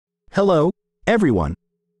Hello, everyone.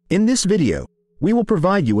 In this video, we will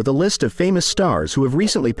provide you with a list of famous stars who have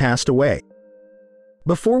recently passed away.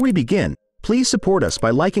 Before we begin, please support us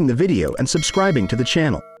by liking the video and subscribing to the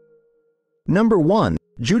channel. Number 1.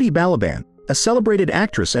 Judy Balaban, a celebrated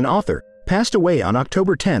actress and author, passed away on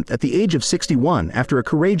October 10th at the age of 61 after a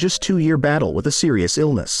courageous 2-year battle with a serious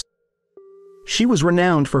illness. She was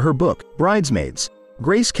renowned for her book, Bridesmaids,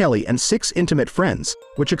 Grace Kelly and Six Intimate Friends,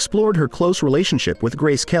 which explored her close relationship with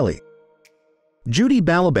Grace Kelly. Judy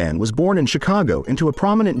Balaban was born in Chicago into a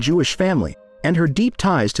prominent Jewish family, and her deep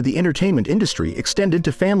ties to the entertainment industry extended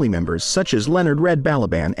to family members such as Leonard Red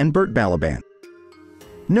Balaban and Burt Balaban.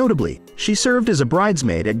 Notably, she served as a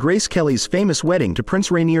bridesmaid at Grace Kelly's famous wedding to Prince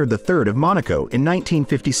Rainier III of Monaco in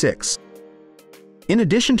 1956. In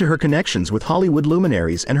addition to her connections with Hollywood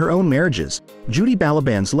luminaries and her own marriages, Judy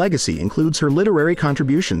Balaban's legacy includes her literary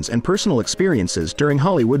contributions and personal experiences during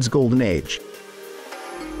Hollywood's golden age.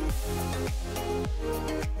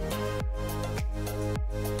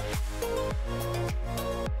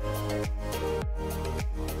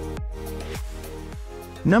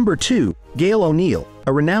 Number 2. Gail O'Neill,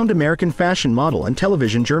 a renowned American fashion model and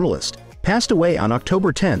television journalist, passed away on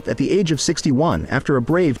October 10th at the age of 61 after a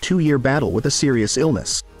brave 2-year battle with a serious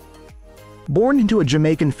illness. Born into a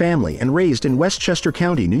Jamaican family and raised in Westchester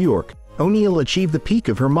County, New York, O'Neill achieved the peak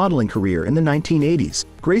of her modeling career in the 1980s,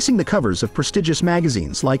 gracing the covers of prestigious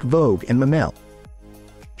magazines like Vogue and Mamel.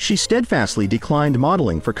 She steadfastly declined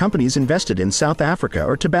modeling for companies invested in South Africa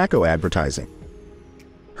or tobacco advertising.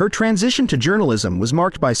 Her transition to journalism was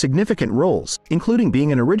marked by significant roles, including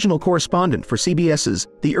being an original correspondent for CBS's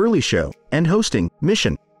The Early Show and hosting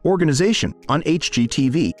Mission Organization on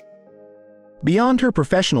HGTV. Beyond her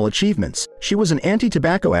professional achievements, she was an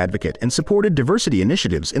anti-tobacco advocate and supported diversity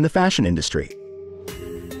initiatives in the fashion industry.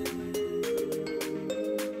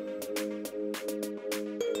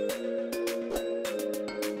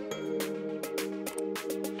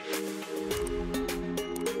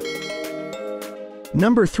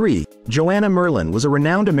 Number 3. Joanna Merlin was a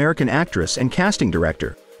renowned American actress and casting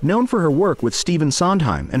director, known for her work with Stephen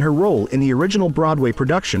Sondheim and her role in the original Broadway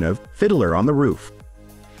production of Fiddler on the Roof.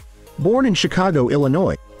 Born in Chicago,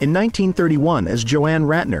 Illinois, in 1931 as Joanne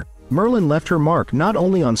Ratner, Merlin left her mark not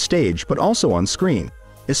only on stage but also on screen,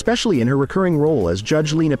 especially in her recurring role as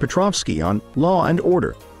Judge Lena Petrovsky on Law and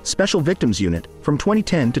Order, Special Victims Unit, from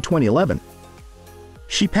 2010 to 2011.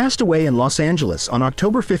 She passed away in Los Angeles on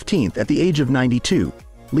October 15th at the age of 92,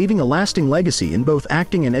 leaving a lasting legacy in both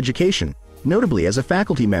acting and education, notably as a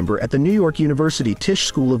faculty member at the New York University Tisch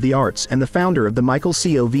School of the Arts and the founder of the Michael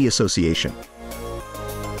C.O.V. Association.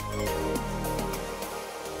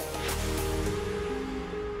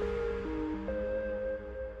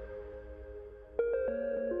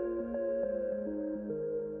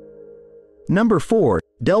 Number 4.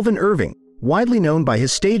 Delvin Irving, widely known by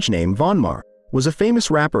his stage name Von Mar, was a famous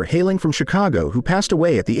rapper hailing from Chicago who passed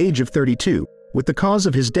away at the age of 32, with the cause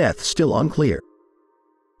of his death still unclear.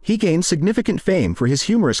 He gained significant fame for his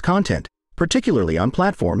humorous content, particularly on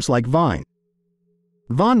platforms like Vine.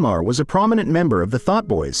 Von Mar was a prominent member of the Thought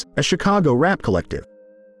Boys, a Chicago rap collective.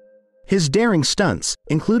 His daring stunts,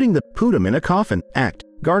 including the "Put 'em in a coffin" act,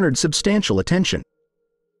 garnered substantial attention.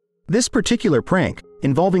 This particular prank,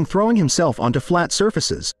 involving throwing himself onto flat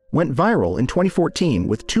surfaces, went viral in 2014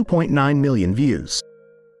 with 2.9 million views.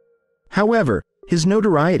 However, his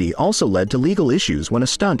notoriety also led to legal issues when a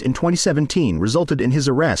stunt in 2017 resulted in his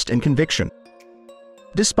arrest and conviction.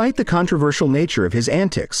 Despite the controversial nature of his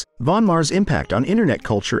antics, Von Mar's impact on internet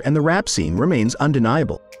culture and the rap scene remains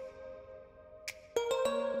undeniable.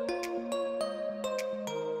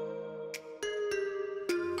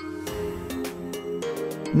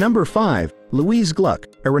 Number 5. Louise Gluck,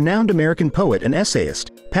 a renowned American poet and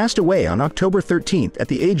essayist, passed away on October 13th at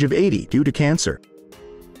the age of 80 due to cancer.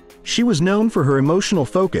 She was known for her emotional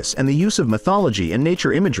focus and the use of mythology and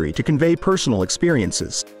nature imagery to convey personal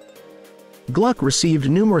experiences. Gluck received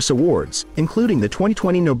numerous awards, including the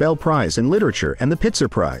 2020 Nobel Prize in Literature and the Pitzer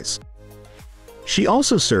Prize. She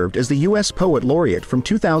also served as the U.S. Poet Laureate from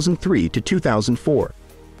 2003 to 2004.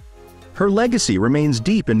 Her legacy remains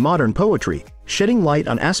deep in modern poetry, shedding light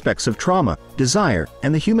on aspects of trauma, desire,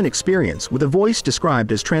 and the human experience with a voice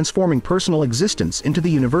described as transforming personal existence into the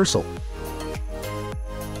universal.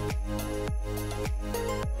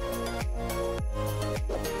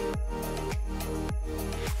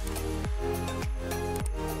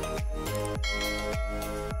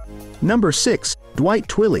 Number 6. Dwight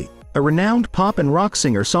Twilley, a renowned pop and rock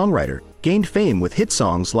singer-songwriter, gained fame with hit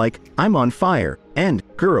songs like I'm on Fire and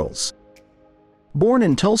Girls. Born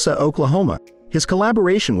in Tulsa, Oklahoma, His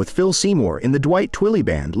collaboration with Phil Seymour in the Dwight Twilley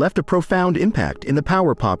Band left a profound impact in the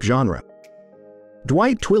power pop genre.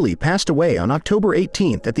 Dwight Twilley passed away on October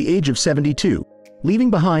 18th at the age of 72, leaving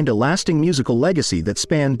behind a lasting musical legacy that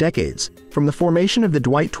spanned decades, from the formation of the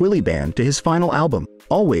Dwight Twilley Band to his final album,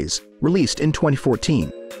 Always, released in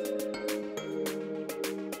 2014.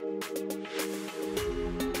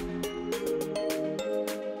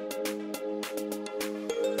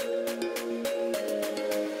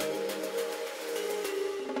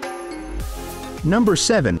 Number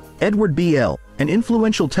 7. Edward B.L., an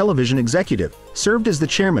influential television executive, served as the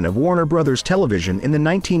chairman of Warner Brothers Television in the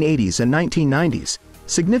 1980s and 1990s,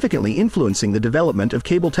 significantly influencing the development of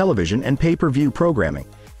cable television and pay-per-view programming.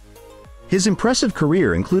 His impressive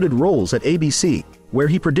career included roles at ABC, where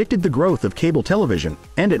he predicted the growth of cable television,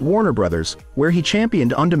 and at Warner Brothers, where he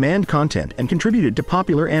championed on-demand content and contributed to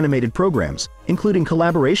popular animated programs, including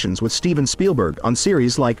collaborations with Steven Spielberg on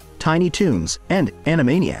series like Tiny Toons and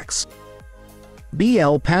Animaniacs.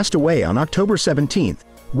 B.L. passed away on October 17th,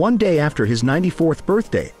 one day after his 94th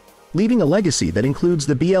birthday, leaving a legacy that includes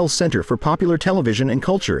the B.L. Center for Popular Television and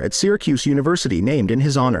Culture at Syracuse University named in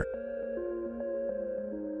his honor.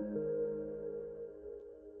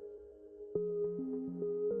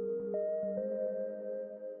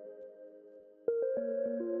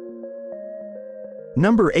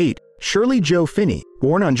 Number 8. Shirley Jo Finney,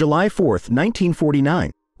 born on July 4,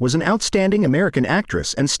 1949, was an outstanding American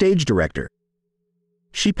actress and stage director.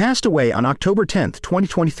 She passed away on October 10,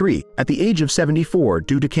 2023, at the age of 74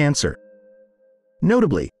 due to cancer.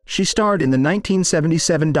 Notably, she starred in the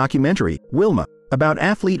 1977 documentary, Wilma, about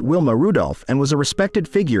athlete Wilma Rudolph and was a respected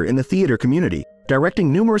figure in the theater community,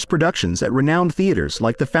 directing numerous productions at renowned theaters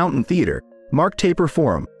like the Fountain Theater, Mark Taper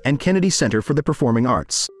Forum, and Kennedy Center for the Performing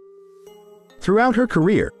Arts. Throughout her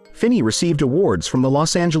career, Finney received awards from the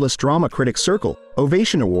Los Angeles Drama Critics Circle,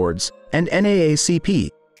 Ovation Awards, and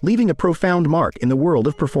NAACP, leaving a profound mark in the world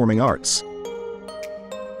of performing arts.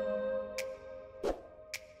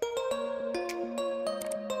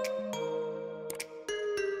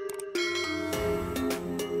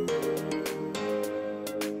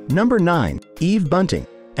 Number 9. Eve Bunting,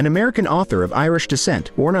 an American author of Irish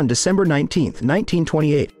descent born on December 19,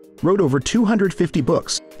 1928, wrote over 250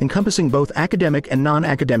 books, encompassing both academic and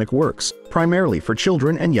non-academic works, primarily for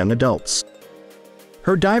children and young adults.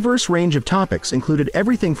 Her diverse range of topics included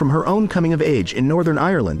everything from her own coming of age in Northern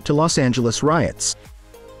Ireland to Los Angeles riots.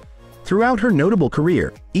 Throughout her notable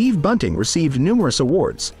career, Eve Bunting received numerous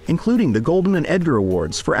awards, including the Golden and Edgar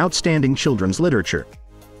Awards for Outstanding Children's Literature.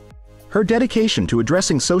 Her dedication to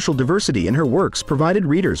addressing social diversity in her works provided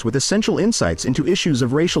readers with essential insights into issues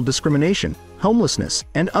of racial discrimination, homelessness,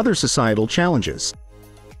 and other societal challenges.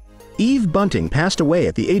 Eve Bunting passed away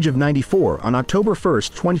at the age of 94 on October 1,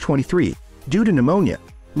 2023, due to pneumonia,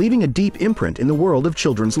 leaving a deep imprint in the world of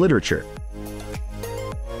children's literature.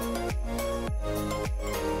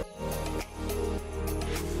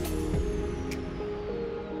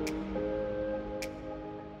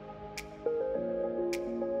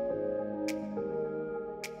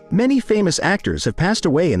 Many famous actors have passed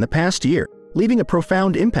away in the past year, leaving a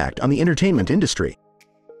profound impact on the entertainment industry.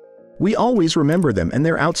 We always remember them and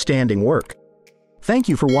their outstanding work. Thank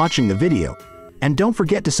you for watching the video. And don't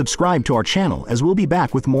forget to subscribe to our channel as we'll be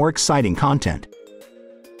back with more exciting content.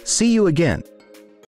 See you again.